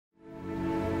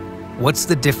What's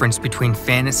the difference between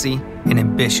fantasy and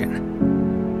ambition?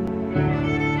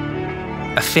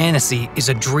 A fantasy is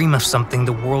a dream of something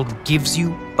the world gives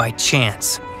you by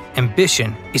chance.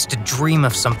 Ambition is to dream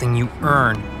of something you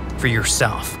earn for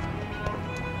yourself.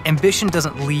 Ambition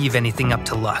doesn't leave anything up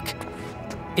to luck.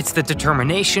 It's the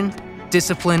determination,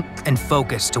 discipline, and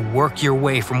focus to work your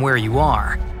way from where you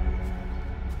are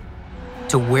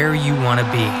to where you want to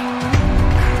be.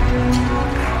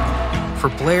 For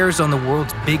players on the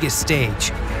world's biggest stage,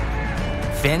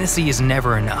 fantasy is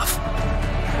never enough.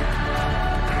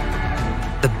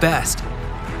 The best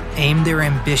aim their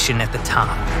ambition at the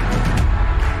top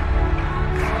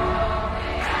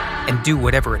and do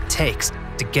whatever it takes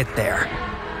to get there.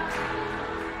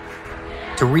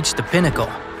 To reach the pinnacle,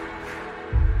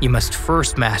 you must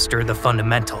first master the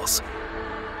fundamentals.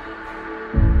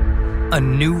 A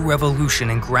new revolution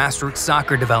in grassroots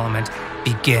soccer development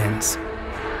begins.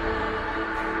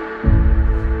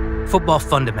 Football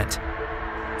Fundament.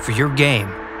 For your game,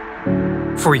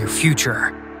 for your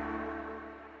future.